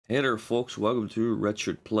Hey there, folks. Welcome to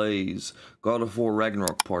Redshirt Plays God of War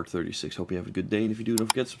Ragnarok Part 36. Hope you have a good day, and if you do, don't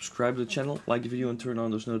forget to subscribe to the channel, like the video, and turn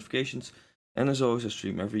on those notifications. And as always, I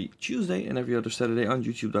stream every Tuesday and every other Saturday on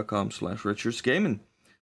youtube.com/Redshirtsgaming.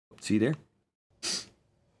 See you there.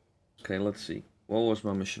 Okay, let's see. What was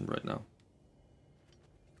my mission right now?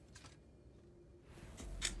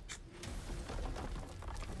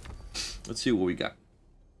 Let's see what we got.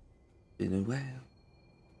 In a while.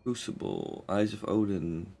 Crucible, Eyes of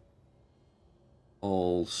Odin.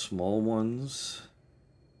 All small ones.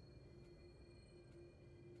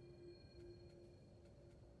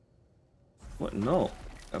 What? No.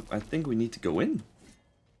 I think we need to go in.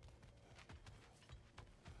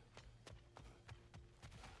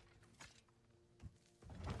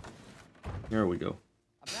 Here we go.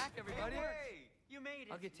 I'm back, everybody. Hey, you made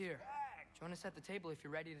it. I'll get Tyr. Join us at the table if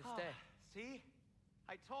you're ready to stay. See?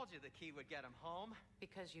 I told you the key would get him home.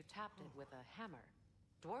 Because you tapped it with a hammer.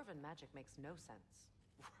 Dwarven magic makes no sense.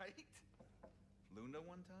 Right? Luna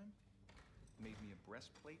one time made me a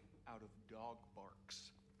breastplate out of dog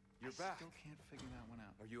barks. You're back. Still can't figure that one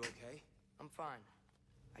out. Are you okay? I'm fine.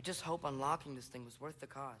 I just hope unlocking this thing was worth the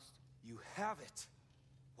cost. You have it.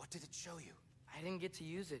 What did it show you? I didn't get to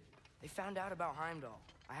use it. They found out about Heimdall.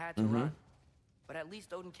 I had to run. But at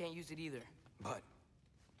least Odin can't use it either. But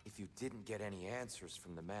if you didn't get any answers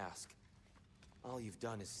from the mask, all you've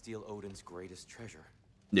done is steal Odin's greatest treasure.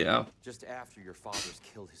 Yeah. Just after your father's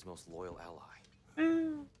killed his most loyal ally.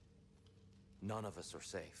 None of us are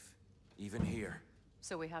safe. Even here.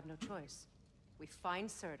 So we have no choice. We find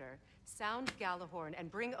Surtur, sound Galahorn, and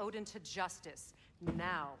bring Odin to justice.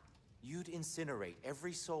 Now. You'd incinerate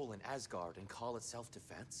every soul in Asgard and call it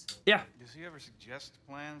self-defense? Yeah. Does he ever suggest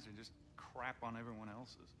plans or just crap on everyone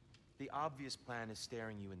else's? The obvious plan is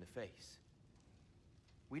staring you in the face.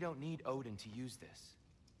 We don't need Odin to use this.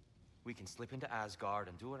 We can slip into Asgard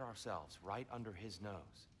and do it ourselves, right under his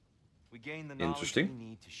nose. We gain the knowledge we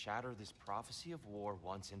need to shatter this prophecy of war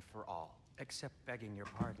once and for all. Except begging your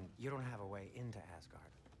pardon, you don't have a way into Asgard.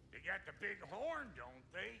 They got the big horn,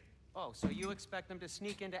 don't they? Oh, so you expect them to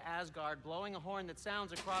sneak into Asgard blowing a horn that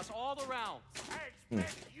sounds across all the realms? I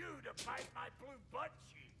expect you to bite my blue butt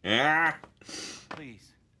cheek. Yeah.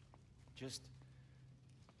 Please, just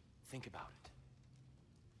think about it.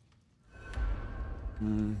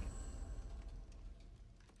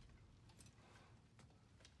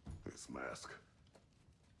 This mask.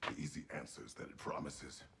 The easy answers that it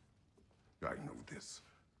promises. I know this.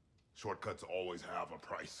 Shortcuts always have a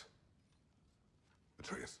price.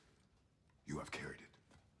 Atreus, you have carried it.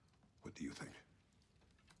 What do you think?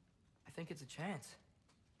 I think it's a chance.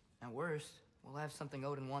 At worst, we'll have something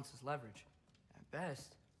Odin wants as leverage. At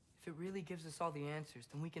best, if it really gives us all the answers,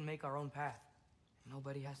 then we can make our own path. And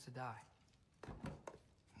nobody has to die.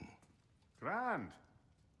 Grand.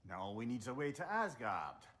 Now all we need's a way to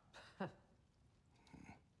Asgard.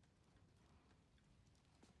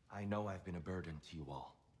 I know I've been a burden to you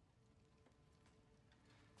all.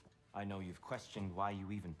 I know you've questioned why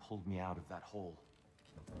you even pulled me out of that hole.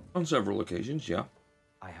 On several occasions, yeah.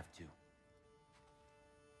 I have too.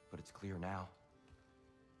 But it's clear now.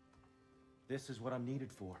 This is what I'm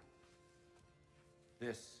needed for.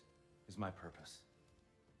 This is my purpose.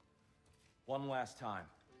 One last time,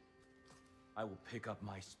 I will pick up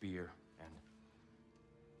my spear and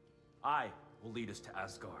I will lead us to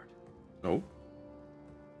Asgard. No.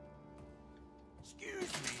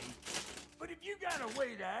 Excuse me, but if you got a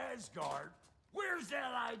way to Asgard, where's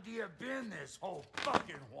that idea been this whole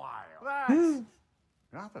fucking while? That's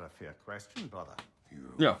rather a fair question, brother.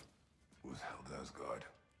 Yeah. Withheld Asgard.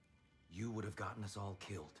 You would have gotten us all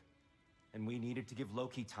killed. And we needed to give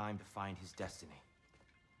Loki time to find his destiny.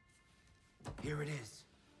 Here it is.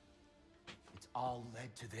 It's all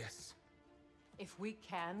led to this. If we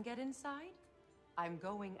can get inside, I'm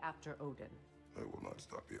going after Odin. I will not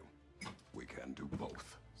stop you. We can do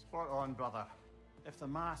both. Spot on, brother. If the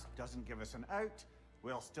mask doesn't give us an out,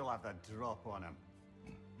 we'll still have the drop on him.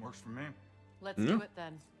 Works for me. Let's do it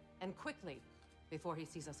then. And quickly, before he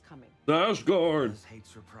sees us coming. Asgard. I hate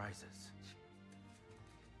surprises.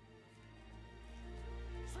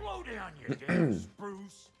 Slow down, you damn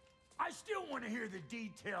spruce. I still want to hear the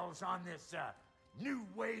details on this, new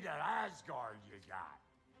way to Asgard you got.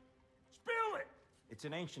 Spill it! It's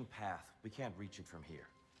an ancient path. We can't reach it from here.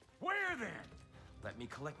 Where then? Let me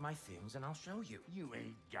collect my things and I'll show you. You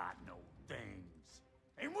ain't got no things.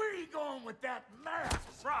 And where you going with that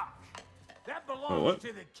mask, Brock? That belongs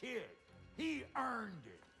to the kid. He earned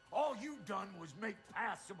it. All you done was make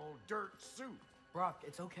passable dirt soup. Brock,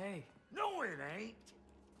 it's okay. No, it ain't.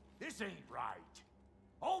 This ain't right.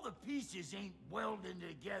 All the pieces ain't welding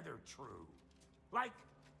together true. Like,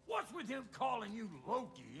 What's with him calling you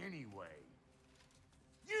Loki anyway?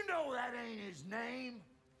 You know that ain't his name.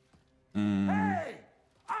 Hey!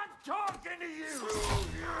 I'm talking to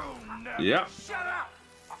you! Yeah. Shut up!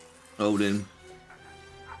 Odin.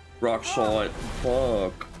 Rock solid.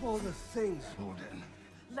 Fuck. All the things. Odin.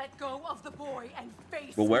 Let go of the boy and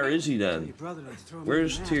face But where me. is he then? Your brother to throw me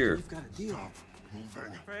Where's in the Tyr? You've got a deal.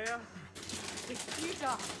 Moving. Freya? It's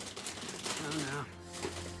Peter. No.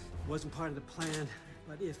 Wasn't part of the plan,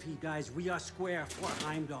 but if he dies, we are square for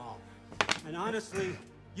Heimdall. And honestly,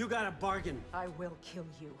 you got a bargain. I will kill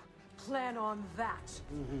you. Plan on that.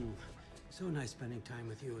 So nice spending time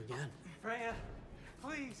with you again. Freya,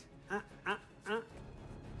 please.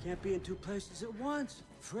 Can't be in two places at once,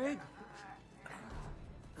 Frig.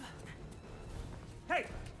 Hey!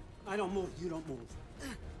 I don't move, you don't move.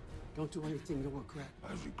 Don't do anything you'll regret.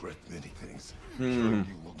 I regret many things. Sure,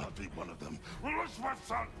 you will not be one of them. Where's my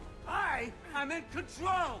son? I'm in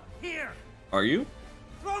control! Here! Are you?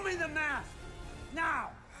 Throw me the mask!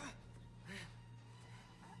 Now!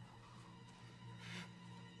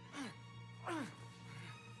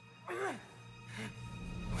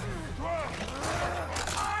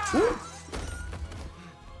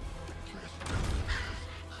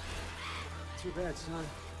 Too bad, son.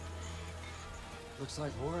 Looks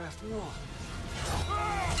like war after all.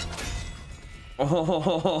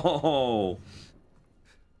 Oh.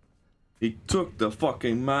 He took the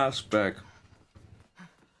fucking mask back.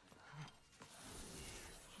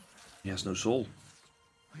 He has no soul.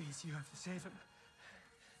 Please, you have to save him.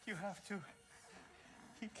 You have to.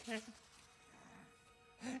 He can't.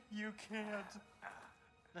 You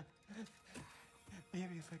can't.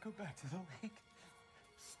 Maybe if I go back to the lake.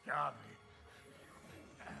 Stop it.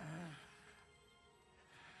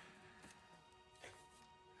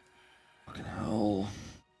 Fucking hell.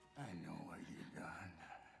 I know what you've done,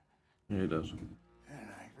 Yeah, he does. and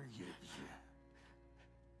I forgive you.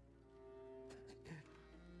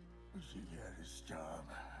 You gotta stop.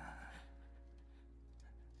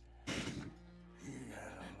 You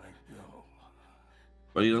gotta let go.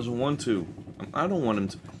 But he doesn't want to. I don't want him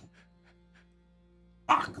to.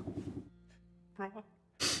 Fuck! Bro.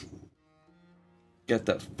 Get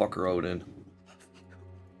that fucker Odin.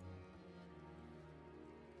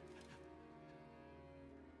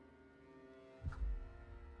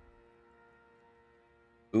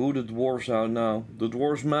 Ooh, the dwarf's out now. The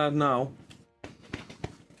dwarf's mad now.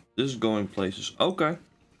 This is going places. Okay.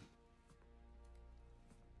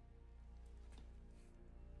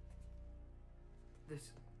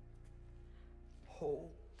 This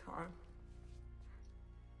whole time?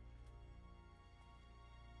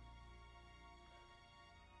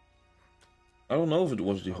 I don't know if it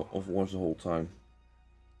was the whole time.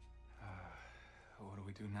 What do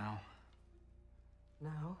we do now?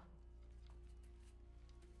 Now?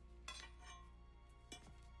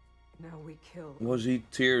 Now we kill. Was he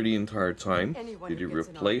Tyr the entire time? Anyone Did he who gets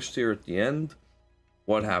an replace Tyr at the end?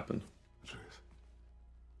 What happened? Atreus.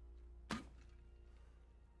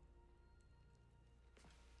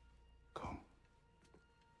 Come.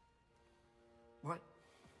 What?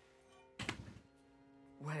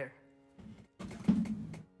 Where?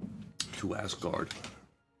 To Asgard.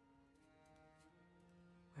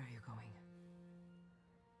 Where are you going?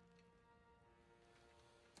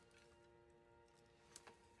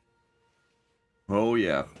 Oh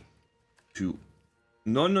yeah. To...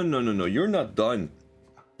 No, you're not done.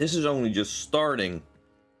 This is only just starting.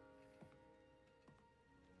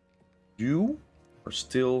 You are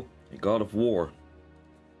still a god of war.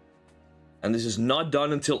 And this is not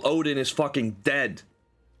done until Odin is fucking dead.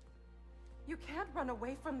 You can't run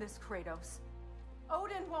away from this, Kratos.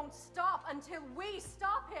 Odin won't stop until we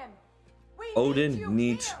stop him. We Odin need you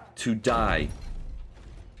needs here. to die.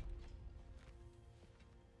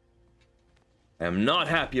 I am not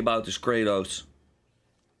happy about this, Kratos.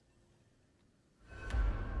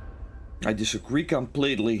 I disagree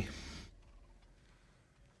completely.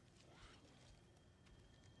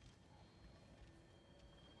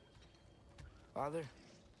 Father,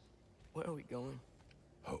 where are we going?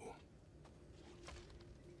 Oh.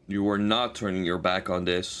 You are not turning your back on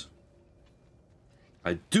this.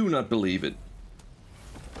 I do not believe it.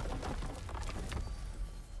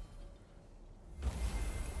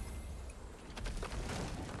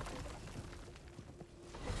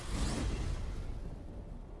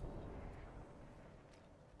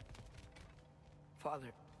 Father,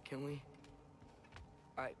 can we?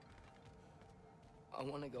 I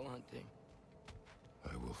want to go hunting.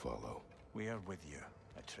 I will follow. We are with you,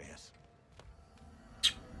 Atreus.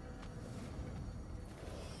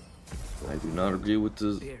 I do not agree with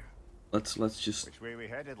the... Here. Let's just... Which way we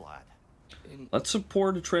headed, lad? Let's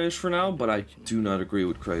support Atreus for now, but I do not agree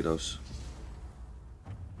with Kratos.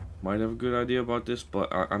 Might have a good idea about this,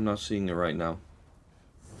 but I'm not seeing it right now.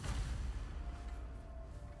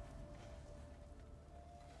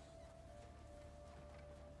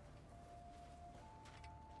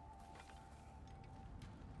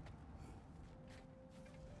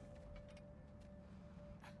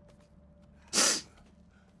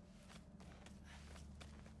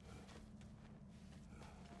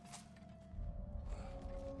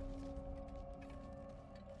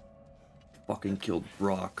 Fucking killed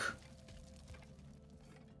Brock.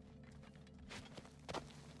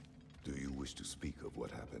 Do you wish to speak of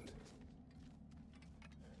what happened?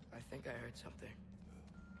 I think I heard something.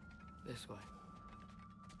 This way.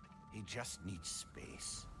 He just needs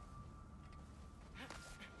space.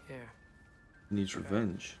 Here. He needs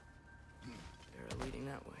revenge. They're leading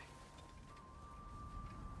that way.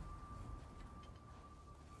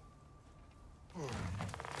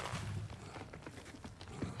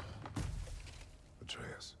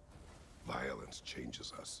 Atreus, violence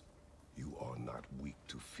changes us. You are not weak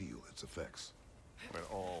to feel its effects.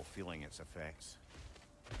 We're all feeling its effects.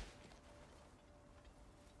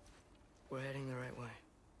 We're heading the right way.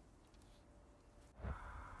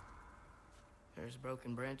 There's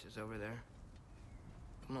broken branches over there.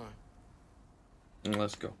 Come on.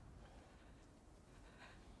 Let's go.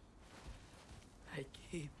 I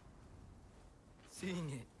keep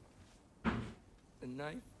seeing it. The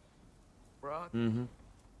knife, Brock,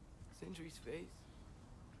 Sindri's face.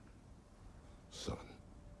 Son.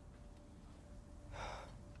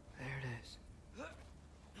 There it is.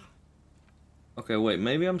 Okay, wait,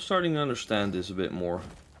 maybe I'm starting to understand this a bit more.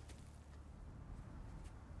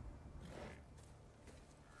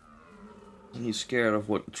 He's scared of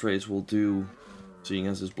what Atreus will do, seeing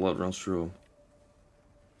as his blood runs through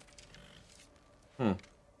him.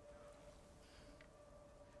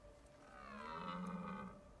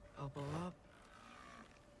 Elbow up.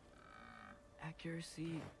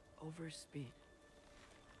 Accuracy over speed.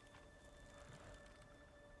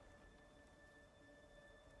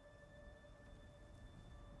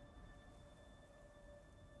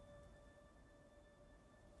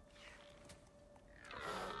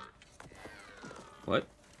 What?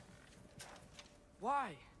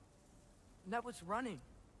 Why? That was running.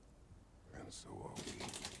 And so are we.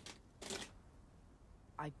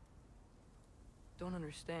 I don't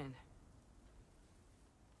understand.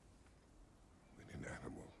 When an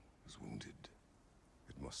animal is wounded,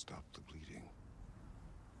 it must stop the bleeding,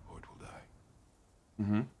 or it will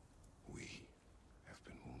die. We have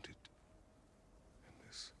been wounded, and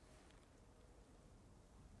this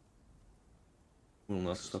Will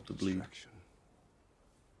not stop the bleed. distraction.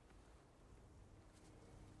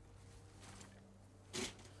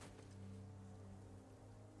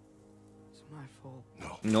 It's my fault.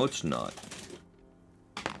 No. No, it's not.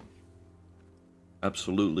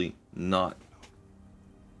 Absolutely not.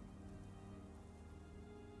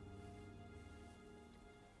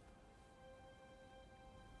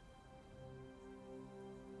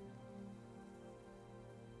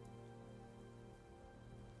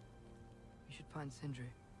 We should find Sindri.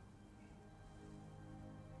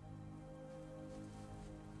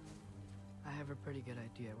 I have a pretty good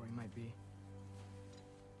idea where he might be.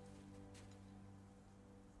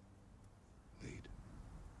 Lead.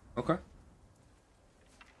 Okay.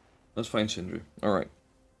 Let's find Sindri. Alright.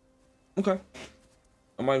 Okay.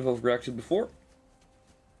 I might have reacted before.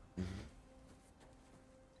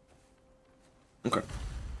 Okay.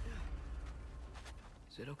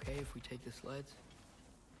 Is it okay if we take the sleds?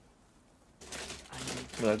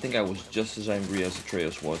 But I think I was just as angry as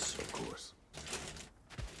Atreus was. Of course.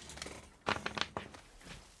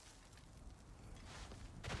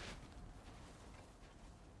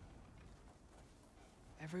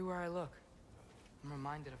 Everywhere I look, I'm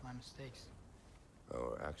reminded of my mistakes.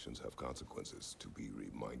 Our actions have consequences. To be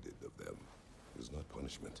reminded of them is not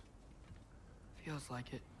punishment. Feels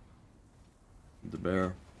like it. The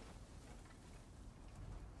bear.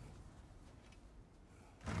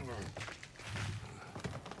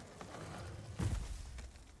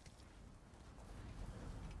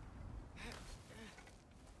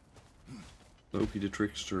 Loki the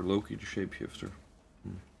trickster, Loki the shapeshifter.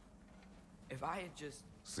 If I had just...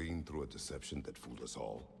 Seen through a deception that fooled us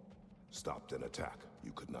all. Stopped an attack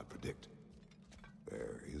you could not predict.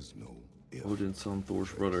 There is no if. Odin's son,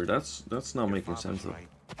 Thor's brother. That's not Your making father's sense. right.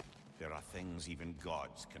 There are things even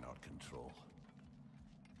gods cannot control.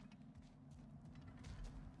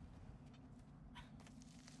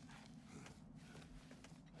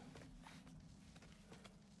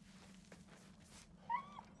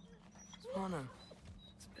 Swana,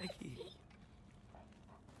 it's Becky.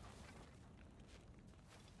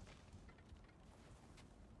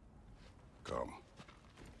 come.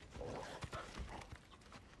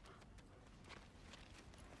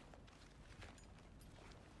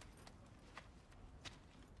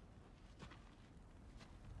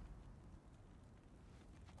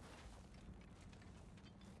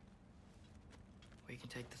 We can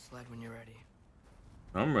take the sled when you're ready.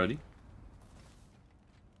 I'm ready.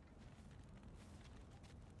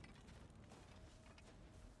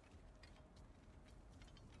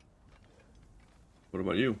 What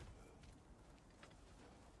about you?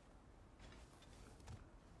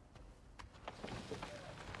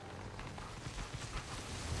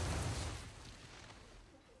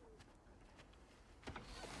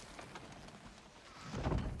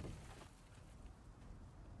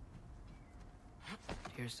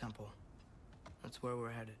 Here's Temple. That's where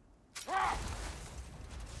we're headed.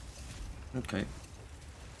 Okay.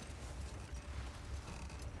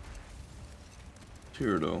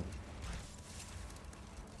 Tyr, though.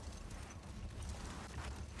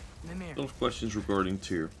 Mimir, Those questions regarding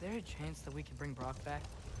Tyr. is there a chance that we could bring Brock back?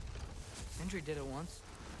 Sindri did it once.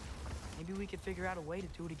 Maybe we could figure out a way to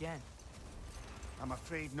do it again. I'm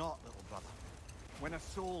afraid not, little brother. When a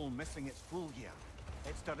soul missing its full gear,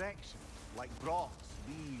 its direction, like Brock's,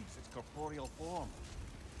 leaves its corporeal form,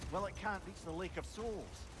 well, it can't reach the Lake of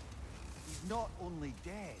Souls. He's not only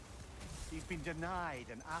dead, he's been denied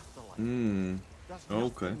an afterlife. There's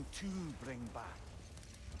nothing to bring back.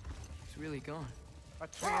 He's really gone.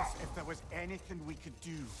 Atreus, if there was anything we could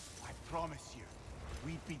do, I promise you,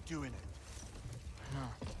 we'd be doing it.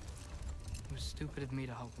 No. It was stupid of me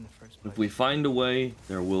to hope in the first place. If we find a way,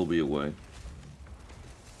 there will be a way.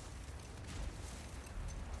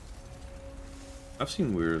 I've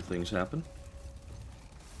seen weird things happen.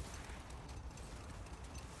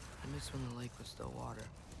 I miss when the lake was still water.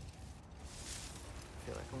 I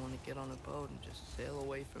feel like I want to get on a boat and just sail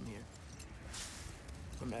away from here.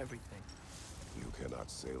 From everything. You cannot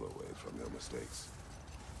sail away from your mistakes.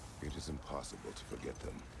 It is impossible to forget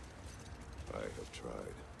them. I have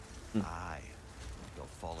tried. Aye. They'll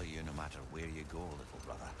follow you no matter where you go, little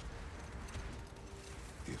brother.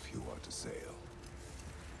 If you are to sail,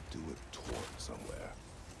 do it toward somewhere.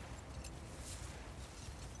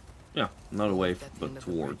 Yeah, not away, At the but end of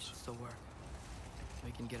the bridge towards. still work.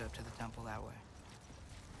 We can get up to the temple that way.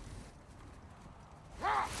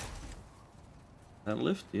 That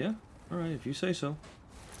lift? Yeah. Alright, if you say so.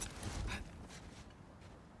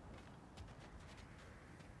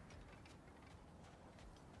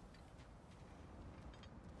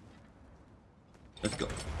 Let's go.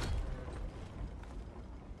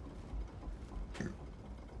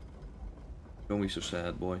 Don't be so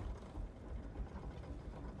sad, boy.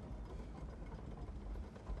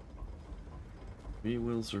 We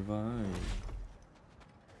will survive.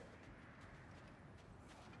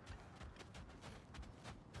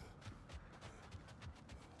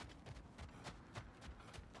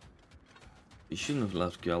 You shouldn't have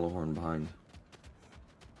left Gallahorn behind.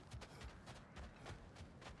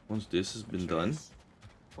 Once this has been done,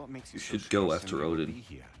 What makes you so should go sure after Cindy will Odin. be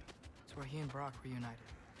here? It's where he and Brock reunited.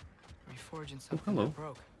 Reforging something hello. that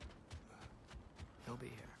broke. He'll be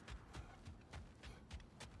here.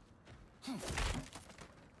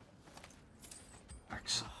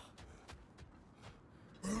 Axe.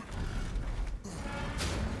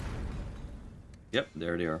 Yep,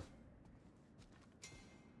 there they are.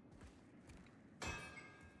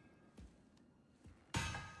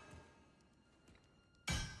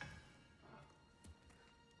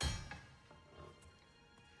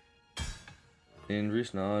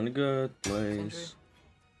 Sindri's not in a good place.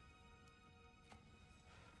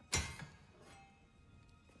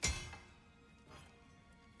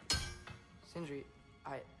 Sindri,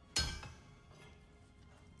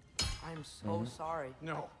 I'm so sorry.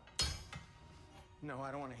 No. No,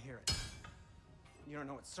 I don't want to hear it. You don't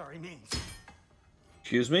know what sorry means.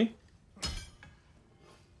 Excuse me?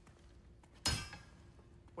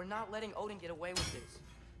 We're not letting Odin get away with this.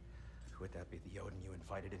 Would that be the Odin you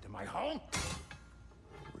invited into my home?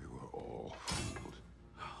 We were all fooled.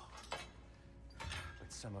 But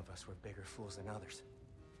some of us were bigger fools than others.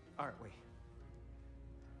 Aren't we?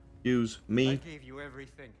 Use I me. gave you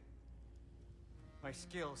everything. My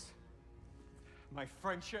skills. My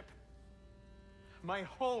friendship. My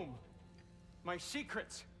home. My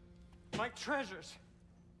secrets. My treasures.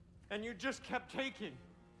 And you just kept taking.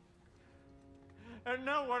 And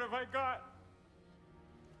now what have I got?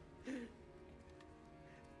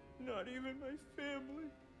 Not even my family.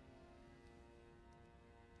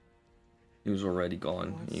 He was already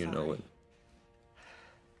gone, and you know it.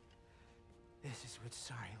 This is what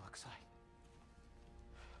sorry looks like.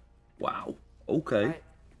 Wow. Okay.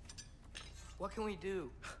 What can we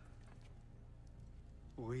do?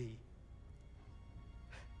 We.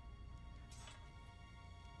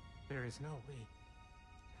 There is no we.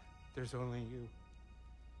 There's only you.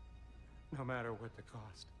 No matter what the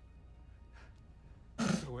cost.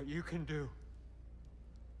 So what you can do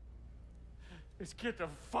is get the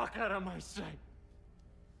fuck out of my sight.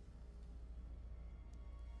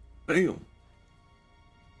 Damn.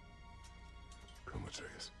 Come,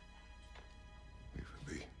 Atreus. Leave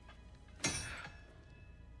it be.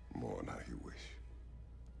 Mourn how you wish.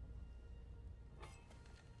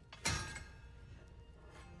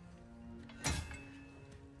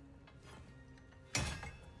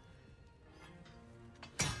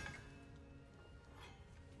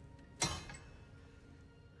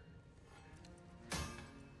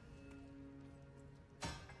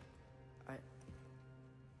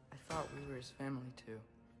 I thought we were his family too.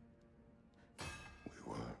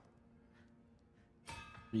 We were.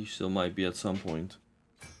 You still might be at some point.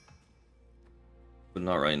 But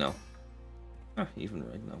not right now. Even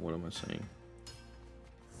right now, what am I saying?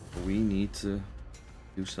 We need to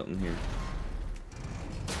do something here.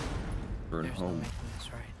 Burn There's home. no making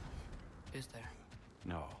this right, is there?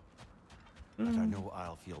 No. But I know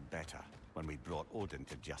I'll feel better when we brought Odin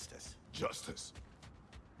to justice. Justice.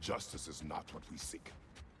 Justice is not what we seek.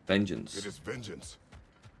 Vengeance. It is vengeance.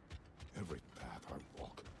 Every path I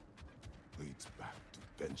walk leads back to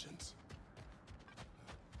vengeance.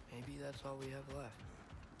 Maybe that's all we have left.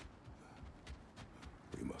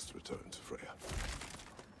 We must return to Freya.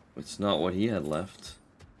 It's not what he had left.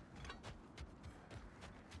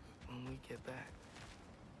 When we get back,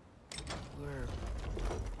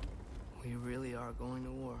 we really are going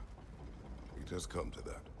to war. It has come to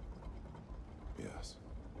that. Yes.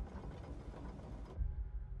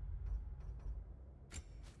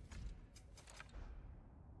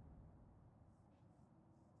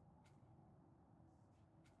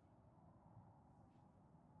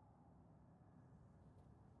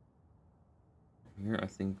 Here, I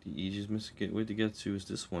think the easiest way to get to is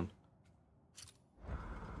this one.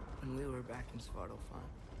 When we were back in Svartalfheim,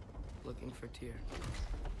 looking for Tyr,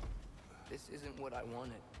 this isn't what I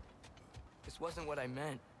wanted. This wasn't what I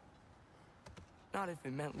meant. Not if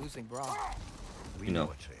it meant losing Brock. We know.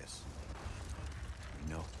 know, Atreus.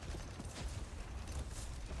 We know.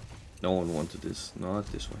 No one wanted this. Not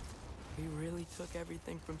this way. We really took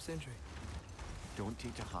everything from Sindri. Don't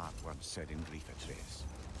take to heart words said in grief, Atreus.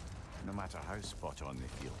 No matter how spot on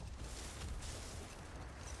they feel.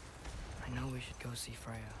 I know we should go see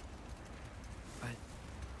Freya, but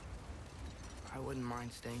I wouldn't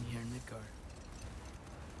mind staying here in Midgard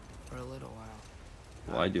for a little while.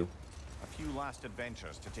 Well, I do. A few last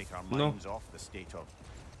adventures to take our minds off the state of,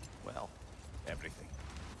 well, everything.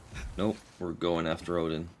 Nope, we're going after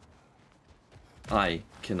Odin. I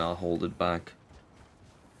cannot hold it back.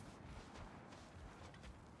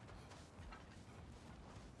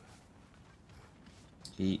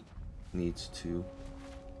 He needs to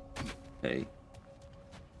pay.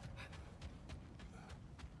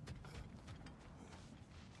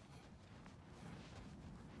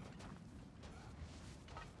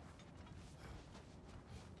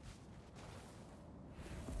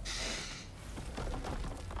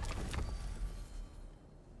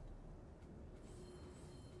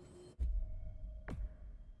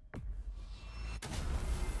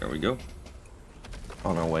 There we go.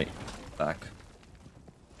 On our way back.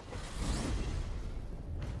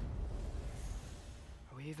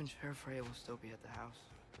 Are we even sure Freya will still be at the house?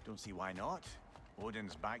 Don't see why not.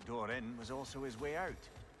 Odin's back door in was also his way out.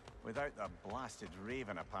 Without the blasted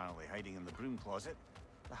raven apparently hiding in the broom closet,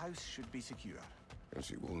 the house should be secure. And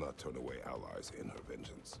she will not turn away allies in her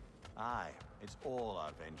vengeance. Aye, it's all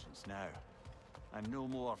our vengeance now. And no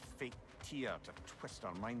more fake Tyr to twist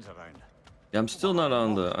our minds around. Yeah, I'm still not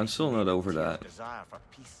over that. Desire for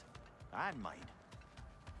peace and mine.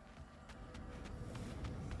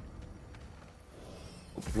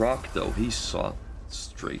 Brock, though, he saw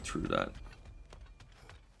straight through that.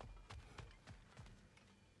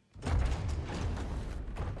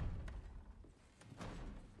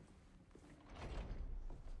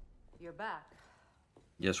 You're back.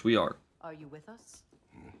 Yes, we are. Are you with us?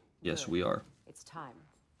 Yes, Good. we are. It's time.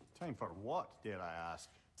 Time for what, dare I ask?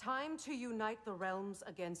 Time to unite the realms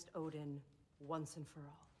against Odin once and for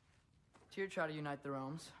all. Tyr tried to unite the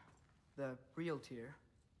realms. The real Tyr.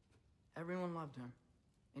 Everyone loved him.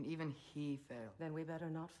 And even he failed. Then we better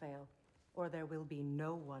not fail, or there will be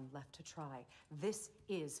no one left to try. This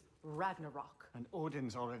is Ragnarok. And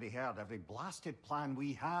Odin's already heard every blasted plan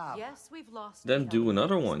we have. Yes, we've lost. Then the do element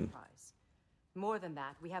another of one. surprise. More than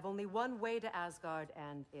that, we have only one way to Asgard,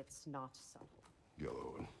 and it's not subtle.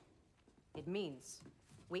 Yellow. It means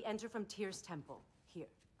we enter from Tyr's temple. here.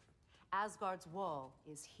 Asgard's wall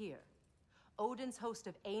is here. Odin's host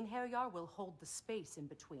of Einherjar will hold the space in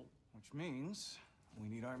between. Which means we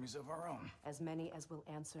need armies of our own. As many as will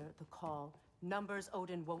answer the call. Numbers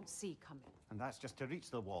Odin won't see coming. And that's just to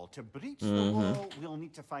reach the wall. To breach the wall, we'll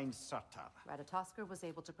need to find Surtur. Ratatoskr was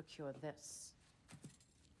able to procure this.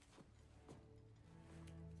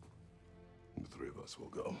 The three of us will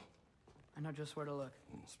go. I know just where to look.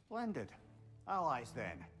 Splendid. Allies,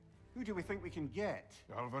 then. Who do we think we can get?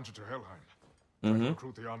 I'll venture to Helheim. Try to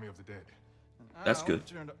recruit the army of the dead. That's good.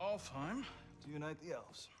 I'll return to Alfheim to unite the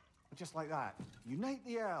elves. Just like that. Unite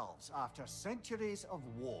the elves after centuries of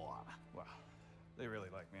war. Well, they really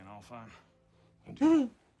like me in Alfheim. And you?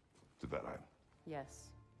 To Valheim.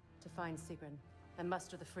 Yes. To find Sigrun and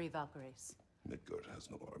muster the free Valkyries. Midgard has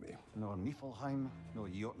no army. Nor Niflheim, nor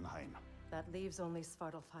Jotunheim. That leaves only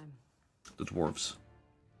Svartalfheim. The dwarves.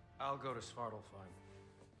 I'll go to Svartalfheim.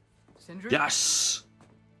 Sindri? Yes!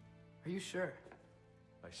 Are you sure?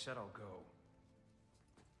 I said I'll go.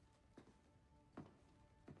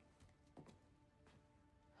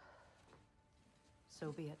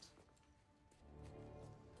 So be it.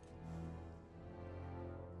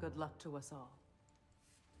 Good luck to us all.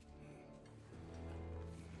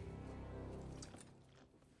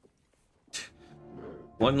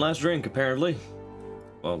 One last drink, apparently.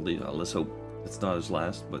 Well, let's hope it's not his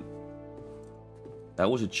last, but that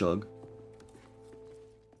was a chug.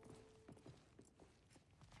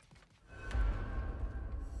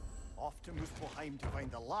 Off to Muspelheim to find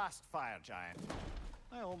the last fire giant.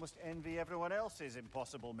 I almost envy everyone else's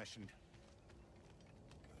impossible mission.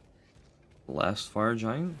 Last fire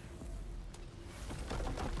giant?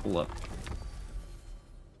 Pull up.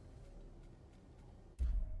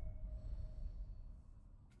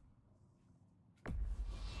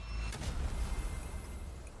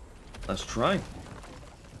 Let's try.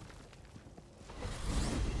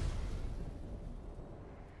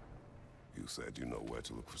 You said you know where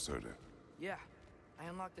to look for Surtur. Yeah. I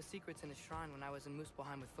unlocked the secrets in his shrine when I was in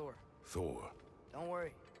Muspelheim with Thor. Thor? Don't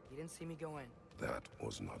worry. He didn't see me go in. That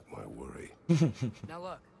was not my worry. Now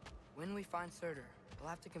look. When we find Surtur, we'll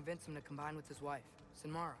have to convince him to combine with his wife,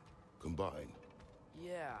 Sinmara. Combine?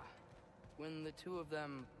 Yeah. When the two of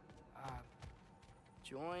them,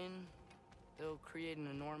 join, they'll create an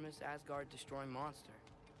enormous Asgard-destroying monster.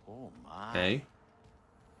 Oh my. Okay.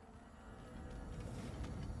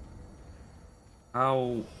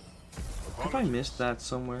 How... Have I missed that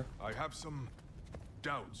somewhere? I have some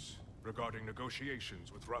doubts regarding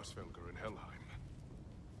negotiations with Rasvelger in Helheim.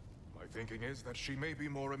 My thinking is that she may be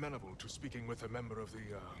more amenable to speaking with a member of the,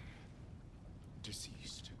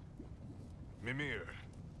 deceased. Mimir,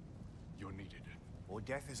 you're needed. Oh,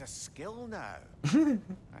 death is a skill now.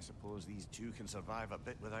 I suppose these two can survive a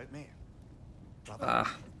bit without me.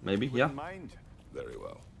 Maybe, yeah. Mind? Very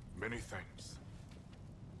well. Many thanks.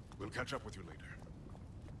 We'll catch up with you later.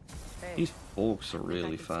 Hey, These folks are I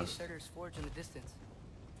really can fast. see Surtur's forge in the distance.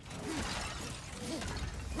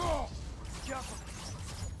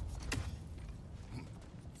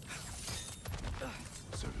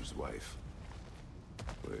 Surtur's wife.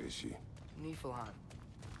 Where is she? Niflheim,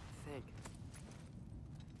 I think.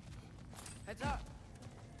 Heads up!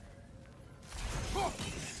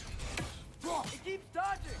 It keeps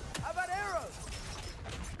dodging! How about arrows?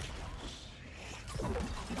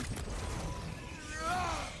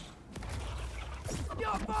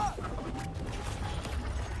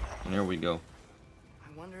 There we go.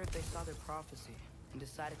 I wonder if they saw their prophecy and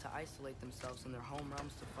decided to isolate themselves in their home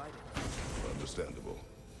realms to fight it. Understandable.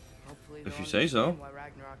 Hopefully If they'll you say so. understand why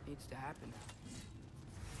Ragnarok needs to happen.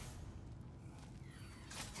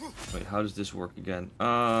 Wait, how does this work again?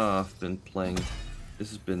 Ah, I've been playing. This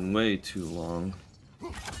has been way too long.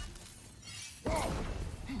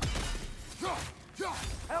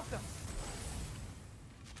 Help them!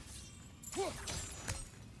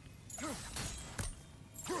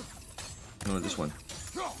 No, this one.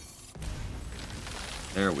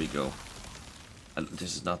 There we go.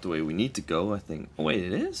 This is not the way we need to go, I think. Oh, wait,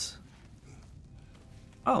 it is?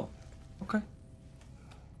 Oh, okay.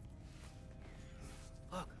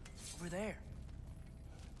 Look, over there.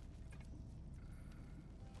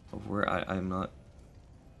 Over where I'm not.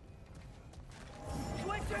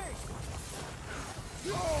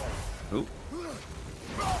 Oh.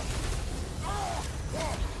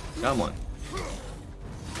 Come on.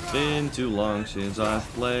 Been too long since I've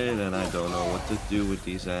played, and I don't know what to do with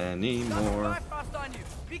these anymore. Bifrost on you.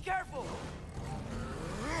 Be careful.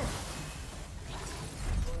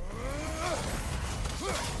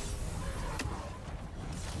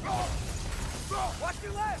 Watch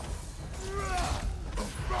your left.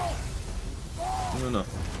 No.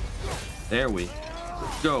 There we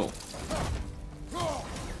Go.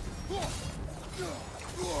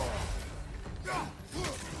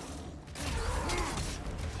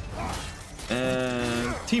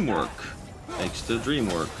 And teamwork makes the dream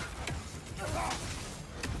work.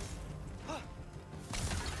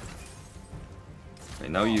 Okay,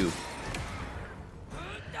 now you.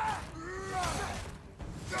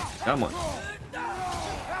 Come on.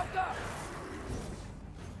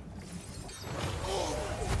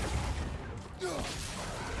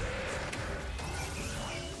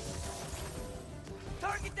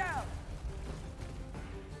 Target down.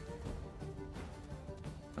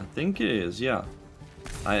 I think it is, yeah.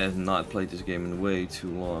 I have not played this game in way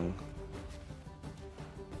too long.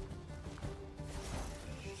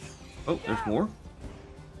 Oh, there's more.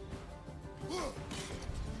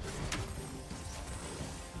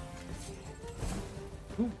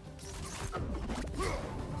 Ooh.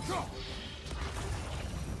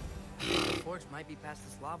 The forge might be past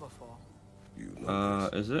this lava fall.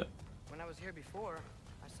 Is it? When I was here before,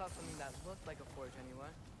 I saw something that looked like a forge anyway.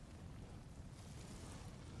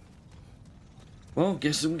 Well,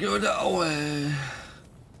 guess I'm going that way.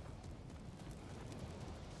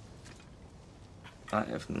 I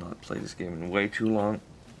have not played this game in way too long.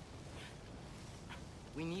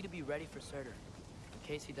 We need to be ready for Surtur, in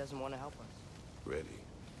case he doesn't want to help us. Ready.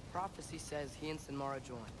 Prophecy says he and Sinmara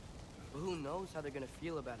join, but who knows how they're gonna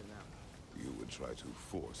feel about it now. You would try to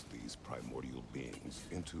force these primordial beings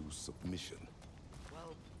into submission.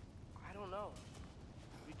 Well, I don't know.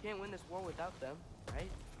 We can't win this war without them,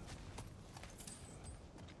 right?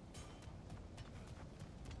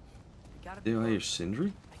 We gotta be Do I hear close.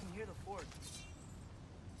 Sindri? I can hear the forge.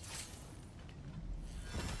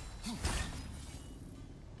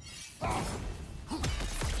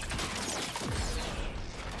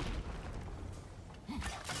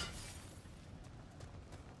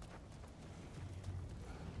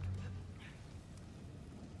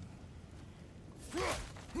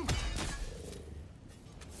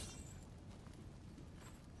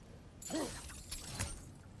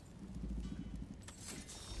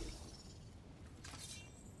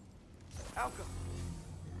 Alka.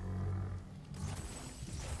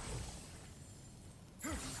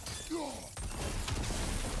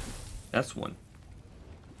 That's one.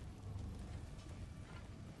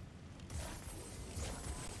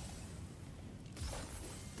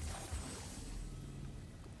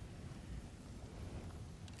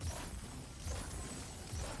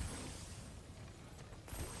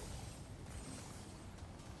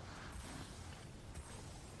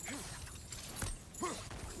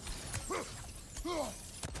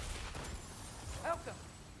 Alka.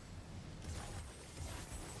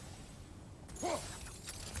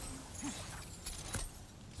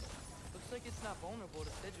 Looks like it's not vulnerable to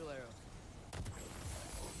sigil arrows.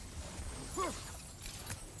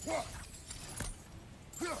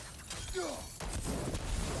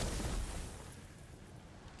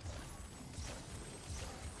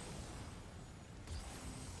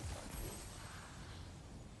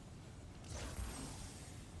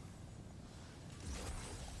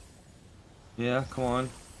 Yeah, come on.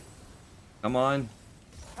 Come on.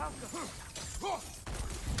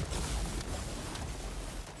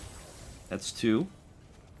 That's two.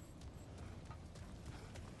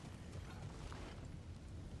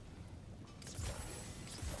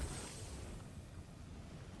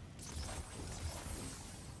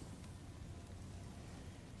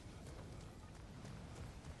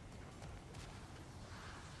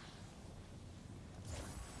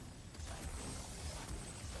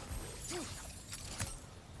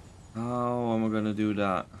 How am I gonna do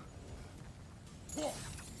that?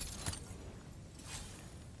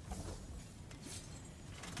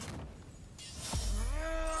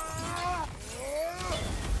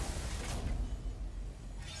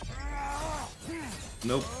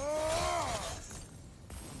 Nope.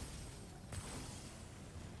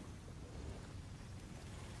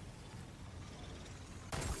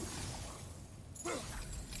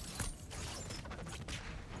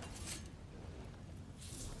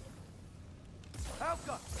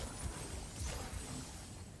 Alka.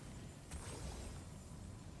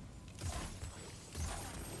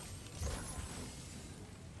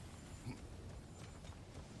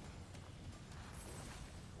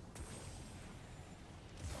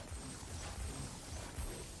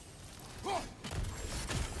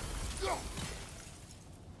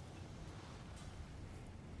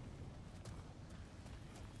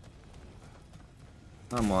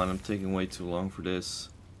 Come on, I'm taking way too long for this.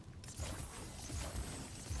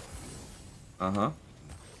 Uh-huh.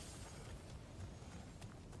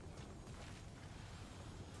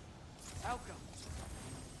 Alka.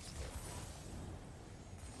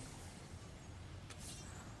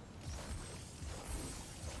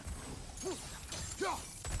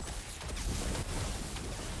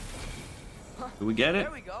 Do we get it?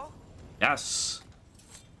 There we go. Yes.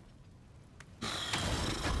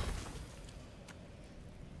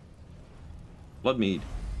 Blood mead.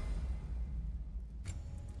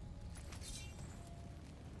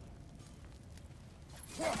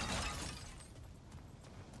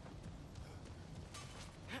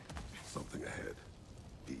 Something ahead.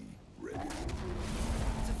 Be ready.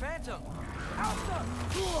 It's a phantom. Alpha!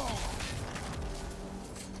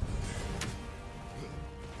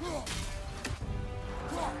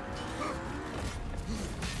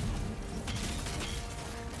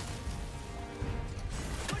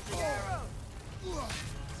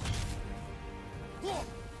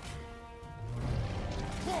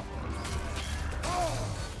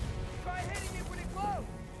 Try hitting it when it glows.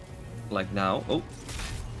 Like now. Oh.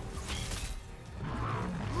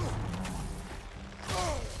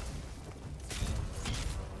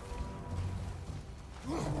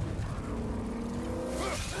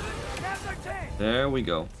 There we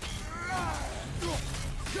go.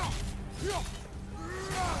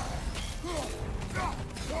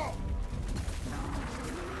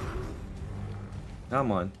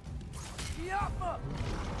 Come on.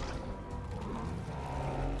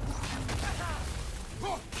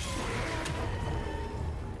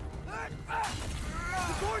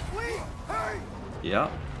 Yeah.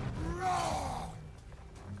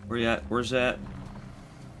 Where you at? Where's that?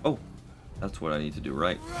 Oh, that's what I need to do,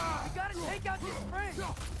 right? You gotta take out this spring.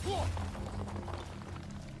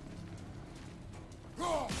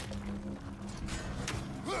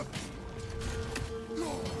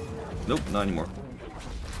 Nope, not anymore.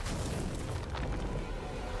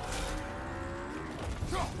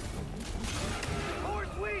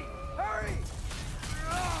 Hurry!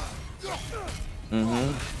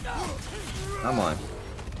 Come on.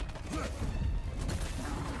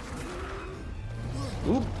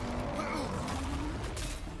 Oop.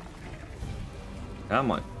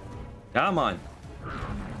 Come on. Come on.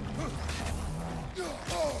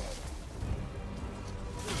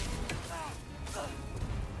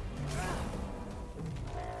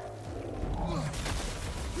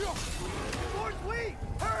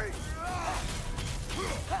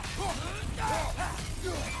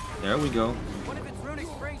 There we go. One of its runic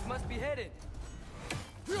springs must be hidden.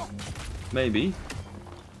 Maybe.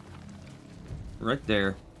 Right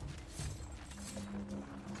there.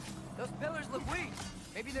 Those pillars look weak.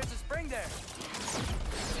 Maybe there's a spring there.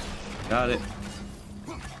 Got it.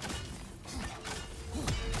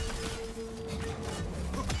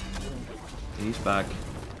 He's back.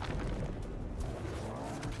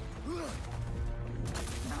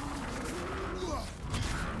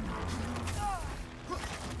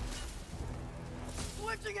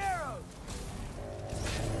 Switching arrows.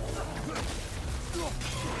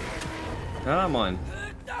 Come on.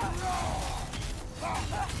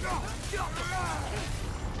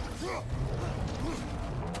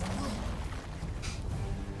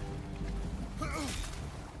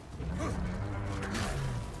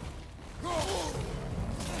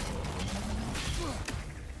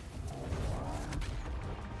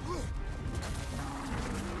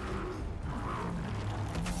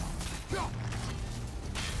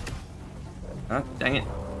 Ah, dang it.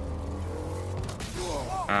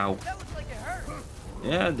 Ow. That looks like it hurt.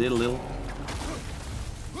 Yeah, it did a little.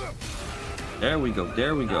 There we go,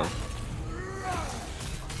 there we go.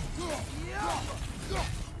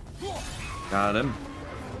 Got him.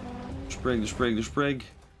 Sprig, the sprig, the sprig.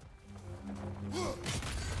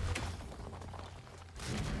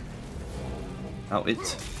 Ow,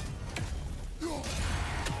 it.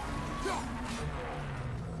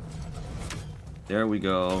 There we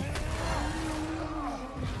go.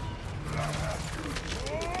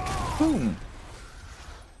 Boom.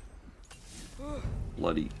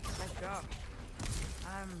 Bloody. Nice job.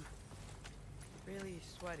 I'm really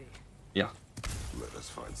sweaty. Yeah. Let us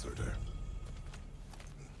find Surtur.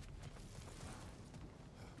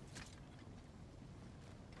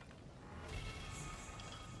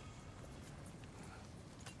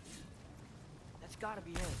 That's gotta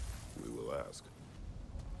be it. We will ask.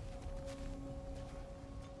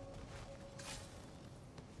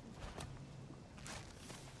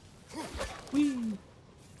 Whee.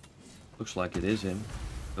 Looks like it is him.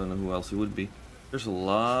 Don't know who else it would be. There's a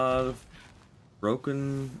lot of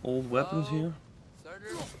broken old weapons here.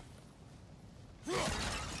 Surtur?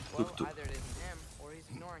 Well, either it isn't him or he's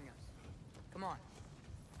ignoring us. Come on.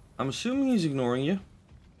 I'm assuming he's ignoring you.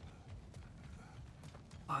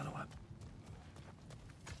 I don't have.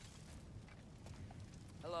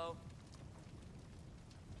 Hello.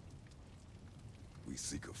 We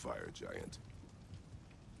seek a fire giant.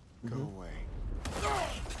 Go away.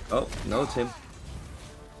 Oh, no, it's him.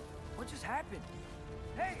 What just just happened?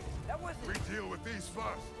 Hey, that wasn't... We deal with these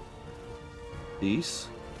first. These?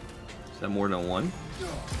 Is that more than one?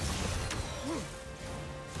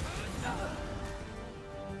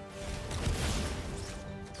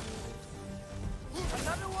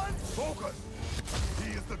 Another one? Focus!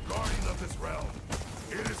 He is the guardian of this realm.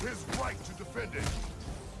 It is his right to defend it.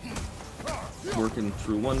 Working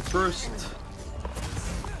through one first.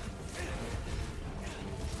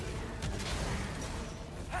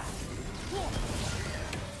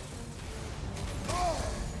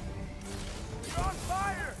 You're on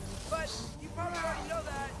fire! But you probably already know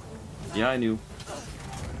that. Yeah, I knew.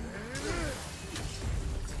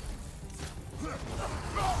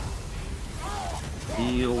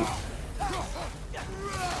 Heal.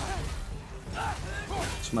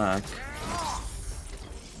 Smack.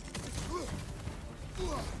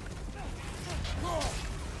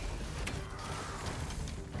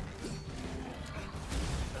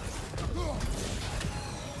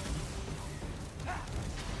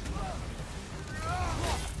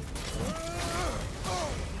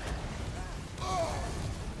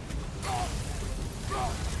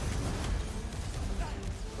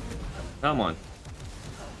 Come on.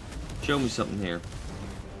 Show me something here.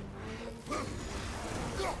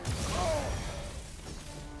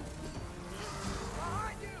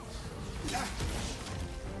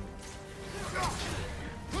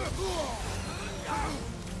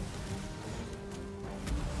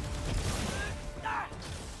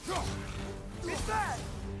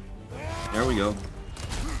 There we go.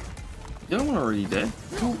 The other one already dead.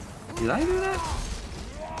 Oh, did I do that?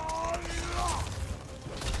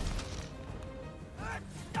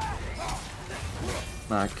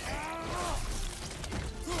 Smack.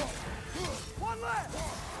 One left.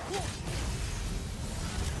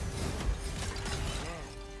 Man,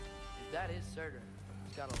 that is Surtur.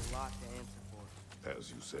 He's got a lot to answer for. As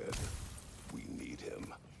you said, we need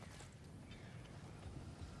him.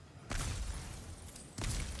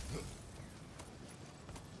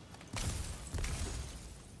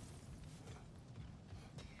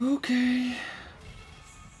 Okay.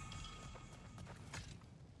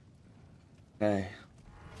 Okay.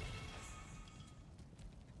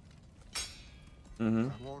 Mm-hmm.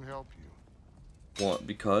 I won't help you. What?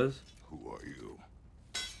 Because? Who are you?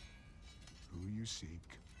 Who you seek.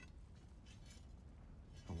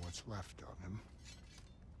 And what's left of him.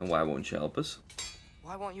 And why won't you help us?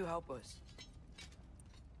 Why won't you help us?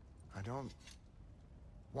 I don't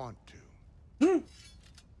want to.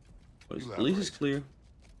 Well, at least it's clear.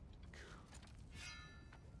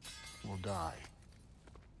 We'll die.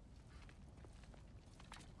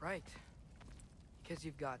 Right. Because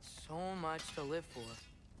you've got so much to live for.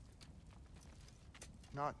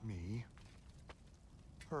 Not me.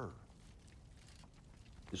 Her.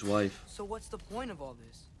 His wife. So what's the point of all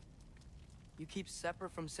this? You keep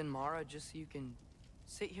separate from Sinmara just so you can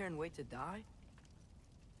sit here and wait to die?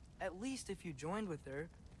 At least if you joined with her,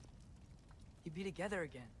 you'd be together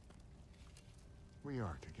again. We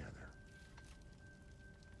are together.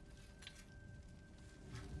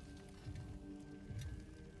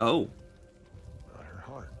 Oh. Got her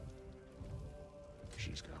heart.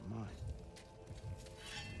 She's got mine.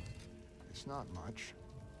 It's not much.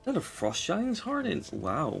 Is that a frost giant's heart in?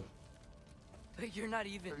 Wow. But you're not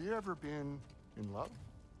even... Have you ever been in love?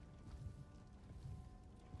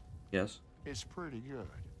 Yes. It's pretty good.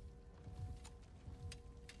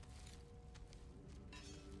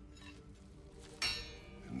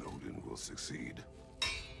 And Odin will succeed.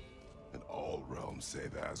 And all realms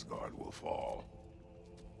save Asgard will fall.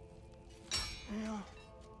 Yeah,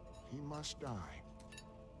 he must die.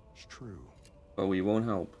 It's true. But we won't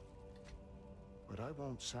help. But I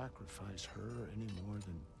won't sacrifice her any more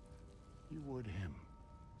than you would him.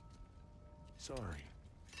 Sorry.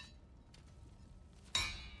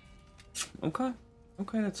 Okay.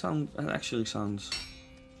 Okay, that actually sounds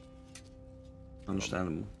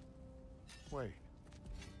understandable. Wait.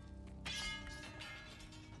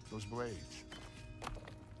 Those blades.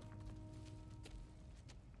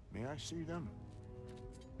 May I see them?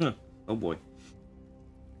 Huh. Oh boy.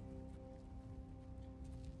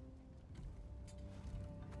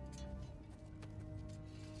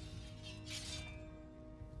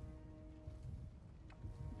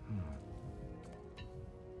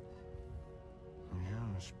 Yeah,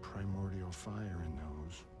 there's primordial fire in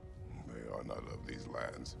those. They are not of these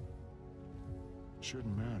lands.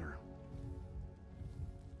 Shouldn't matter.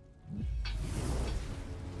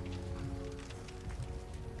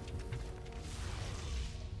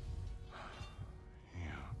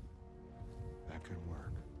 That could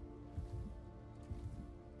work.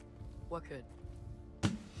 What could?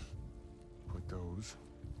 Put those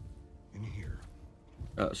in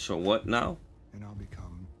So what now? And I'll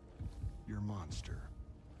become your monster.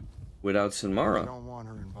 Without I Sinmara. don't want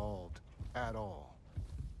her involved at all.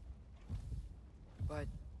 But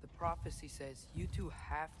the prophecy says you two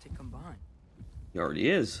have to combine. He already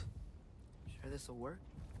is. Sure this'll work?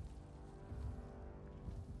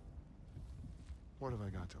 What have I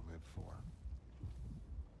got to live for?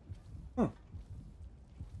 Huh.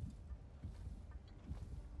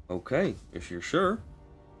 Okay, if you're sure.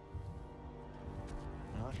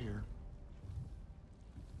 Not here.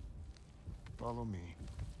 Follow me.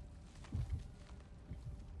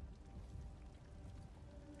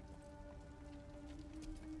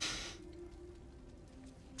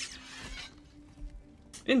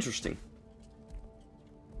 Interesting.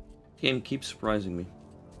 Game keeps surprising me.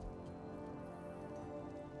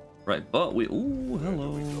 Right, but we... Ooh,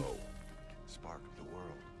 hello. Spark of the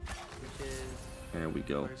world. There we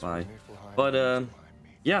go. Bye. But,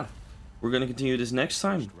 yeah. We're gonna continue this next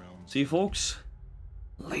time. See you, folks.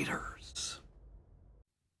 Later.